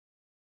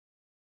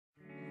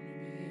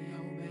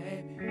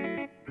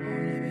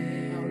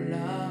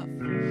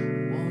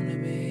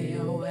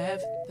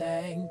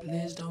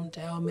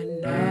tell me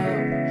no.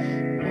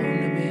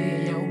 Wanna be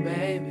your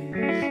baby,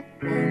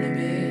 wanna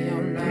be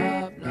your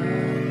love,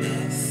 love.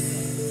 This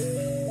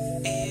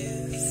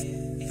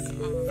is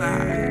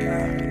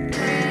vibe.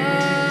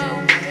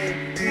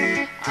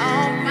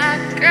 All my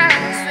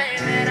girls say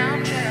that I'm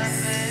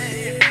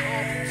jumping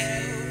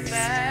too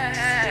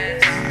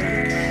fast.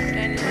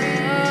 And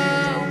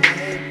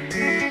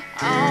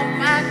all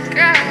my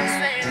girls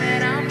say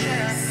that I'm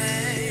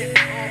jumping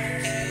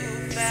too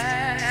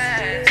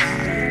fast.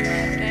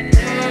 And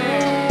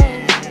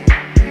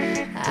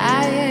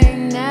I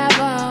ain't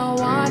never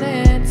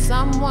wanted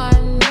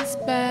someone this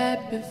bad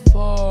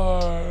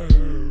before.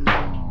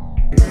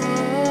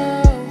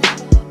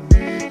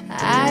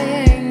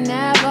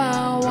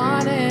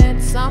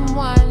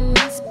 Someone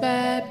this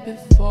bad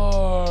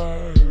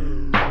before.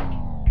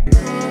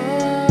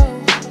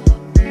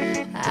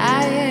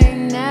 I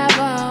ain't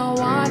never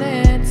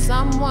wanted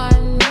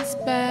someone this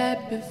bad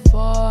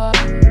before.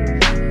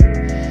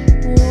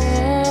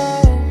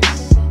 Whoa,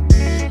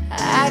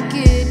 I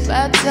get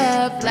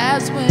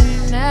butterflies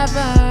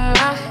whenever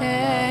I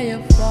hear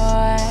your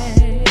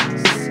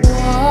voice.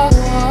 Whoa,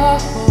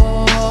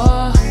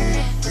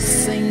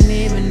 this ain't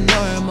even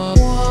normal.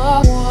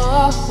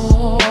 Whoa,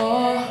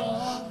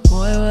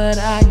 boy, what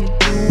are you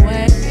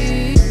doing?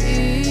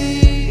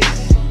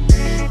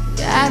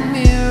 Got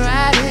me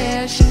right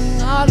here,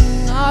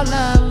 showing all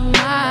of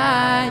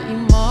my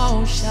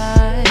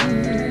emotions.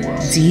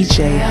 DJ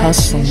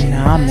Hustle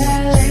Nami.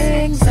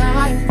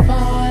 I'm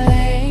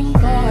falling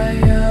for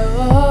you.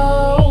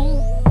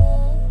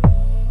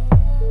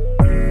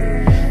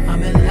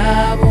 I'm in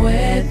love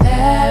with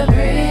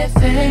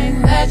everything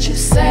that you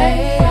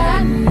say. I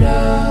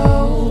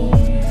know.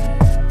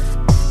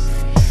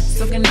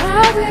 So can I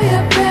be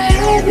a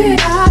baby?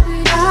 I'll be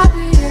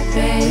a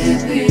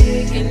baby.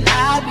 Can I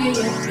be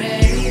a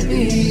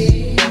baby?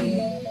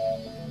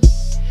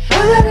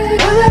 Will I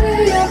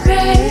be a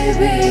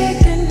baby?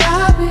 Can I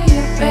be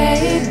a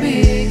baby?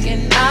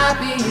 Can I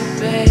be a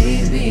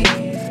baby?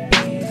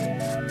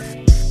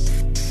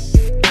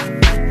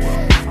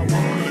 I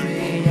wanna be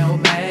your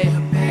baby.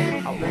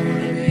 I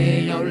wanna be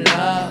your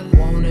love.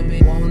 Wanna be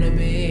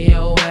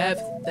your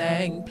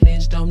everything.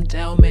 Please don't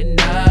tell me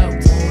no.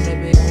 Wanna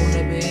be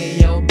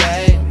your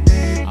baby.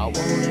 I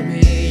wanna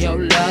be your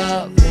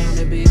love.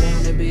 Wanna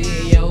be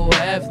your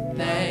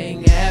everything,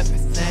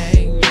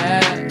 everything,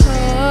 yeah.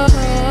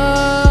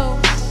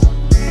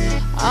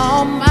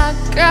 All my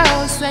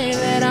girls say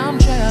that I'm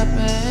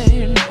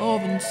trapping,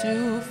 moving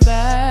too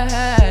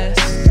fast.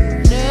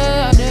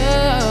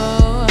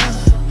 No,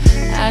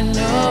 I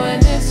know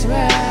it is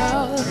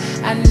real.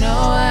 I know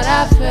what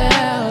I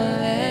feel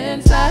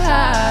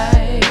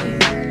inside.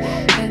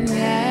 And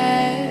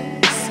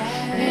yes,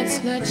 it's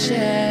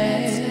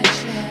legit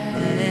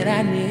that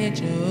I need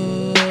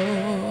you.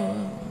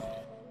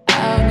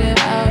 I'll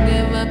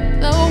give up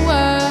the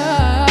world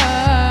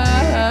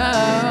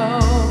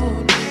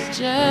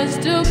just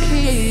to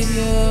keep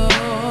you.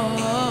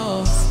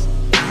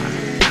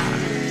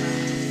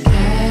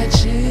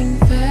 Catching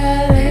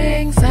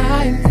feelings,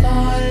 I'm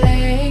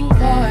falling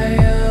for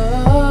you.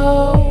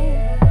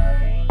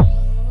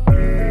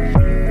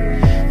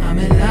 I'm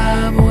in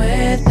love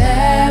with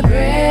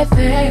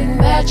everything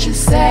that you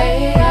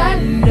say. I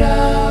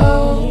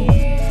know.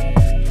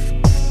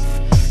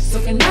 So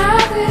can I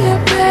be a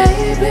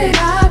baby?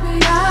 I'll be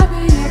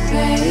a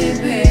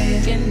baby.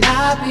 Can I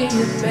be a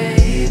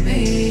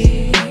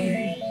baby?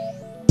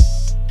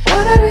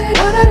 Wanna be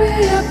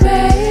a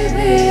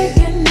baby?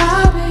 Can I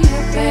be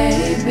a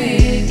baby?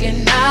 Can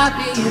I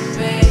be a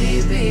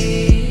baby?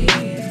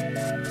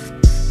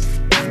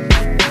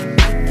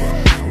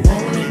 I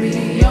wanna be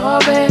your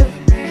baby.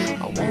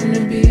 I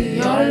wanna be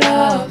your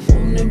love.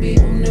 Wanna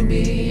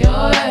be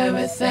your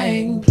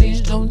everything.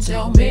 Please don't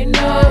tell me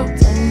no.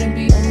 Wanna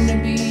be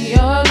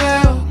your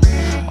girl.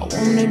 I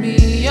wanna be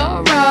your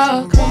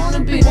rock. Wanna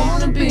be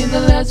the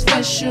last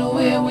voice you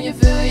hear when you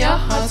feel your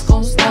heart's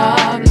gon'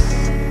 stop.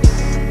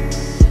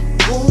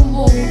 Boom,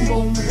 boom,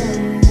 boom,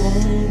 boom,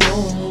 boom,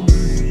 boom.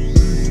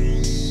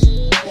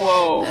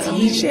 Whoa,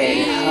 DJ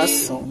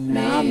Hustle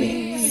Nami.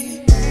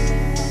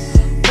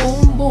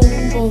 Boom, boom,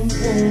 boom,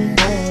 boom,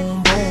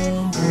 boom,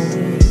 boom,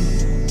 boom.